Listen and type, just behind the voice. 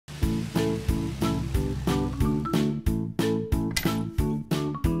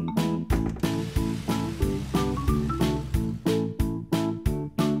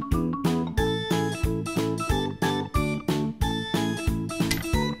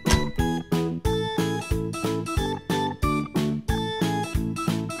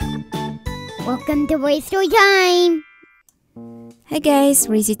Welcome to RaceToyTime! Hi guys,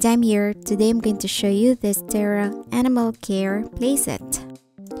 RaceToyTime here. Today I'm going to show you this Terra Animal Care Playset.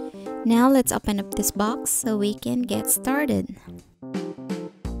 Now let's open up this box so we can get started.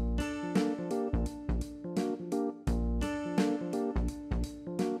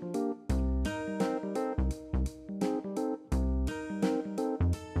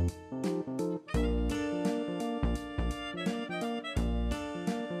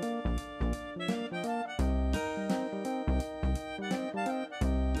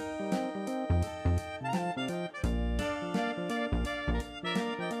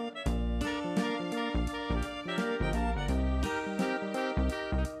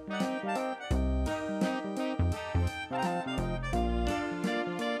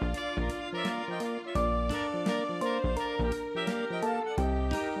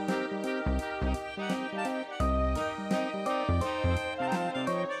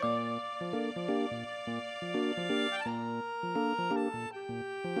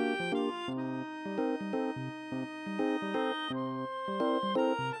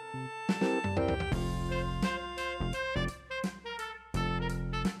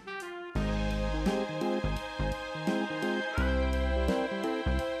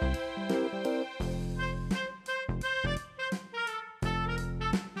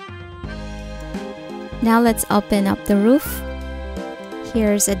 Now let's open up the roof.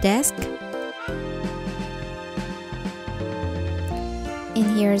 Here's a desk. And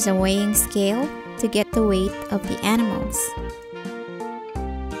here's a weighing scale to get the weight of the animals.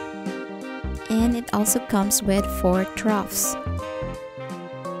 And it also comes with 4 troughs.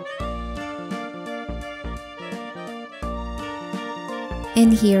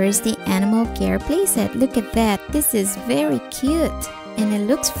 And here is the animal care playset. Look at that. This is very cute and it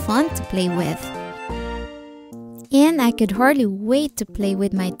looks fun to play with. And I could hardly wait to play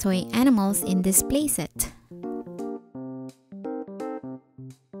with my toy animals in this playset.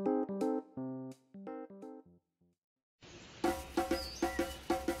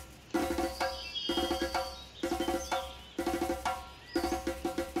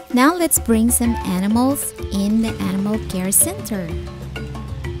 Now let's bring some animals in the Animal Care Center.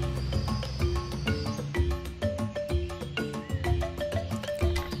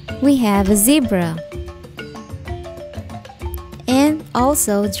 We have a zebra. And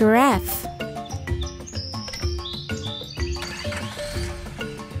also giraffe.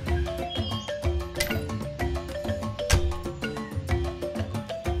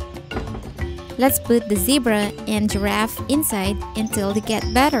 Let's put the zebra and giraffe inside until they get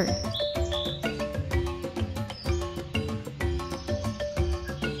better.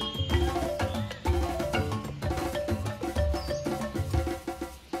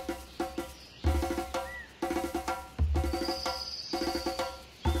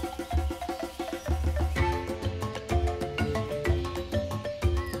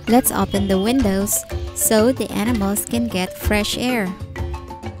 Let's open the windows so the animals can get fresh air.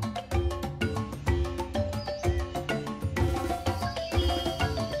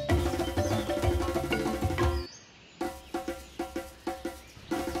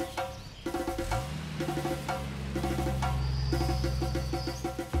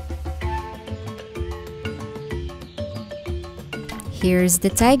 Here's the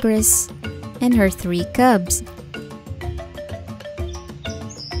tigress and her 3 cubs.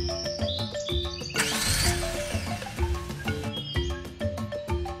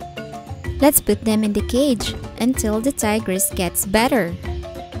 Let's put them in the cage until the tigress gets better.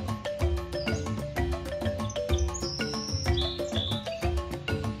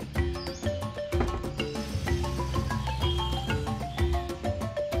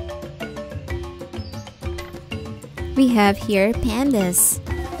 We have here pandas,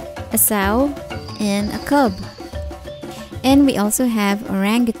 a sow, and a cub. And we also have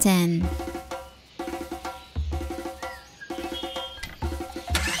orangutan.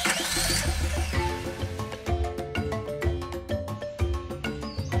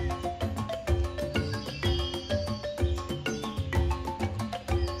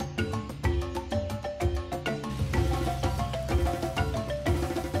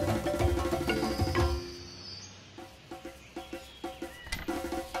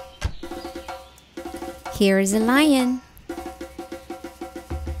 Here is a lion.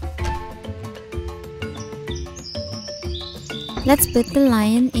 Let's put the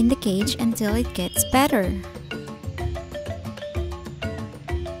lion in the cage until it gets better.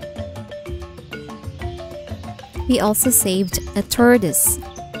 We also saved a tortoise.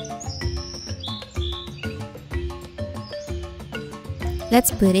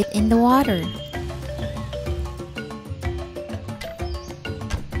 Let's put it in the water.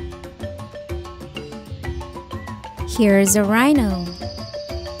 Here's a rhino.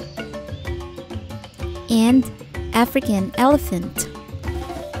 And African elephant.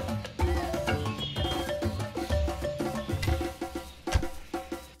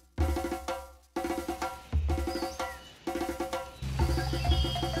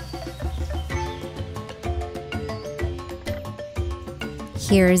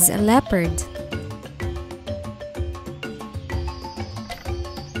 Here's a leopard.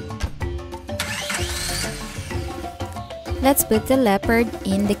 Let's put the leopard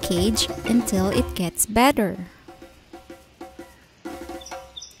in the cage until it gets better.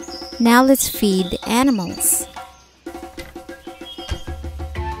 Now let's feed the animals.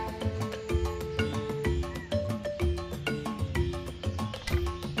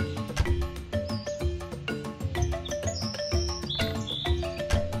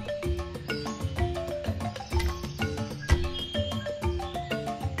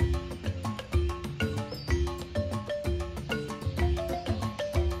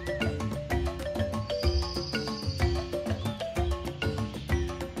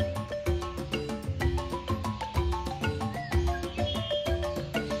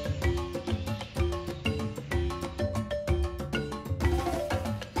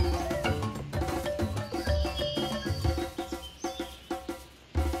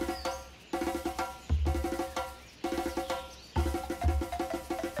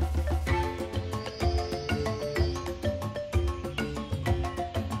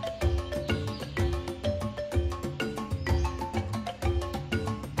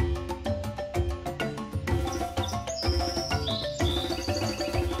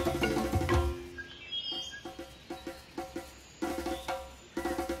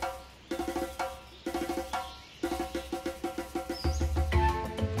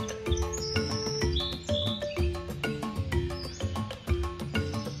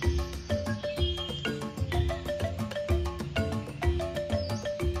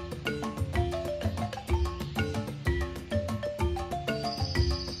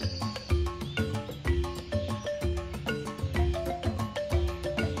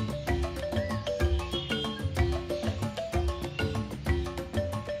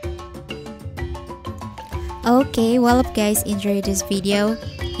 Okay, well if guys enjoyed this video,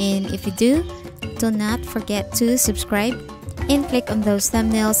 and if you do not forget to subscribe and click on those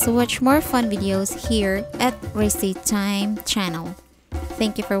thumbnails to watch more fun videos here at RaceToyTime channel.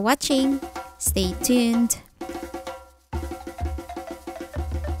 Thank you for watching. Stay tuned.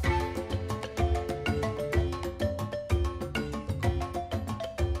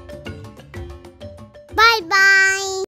 Bye bye.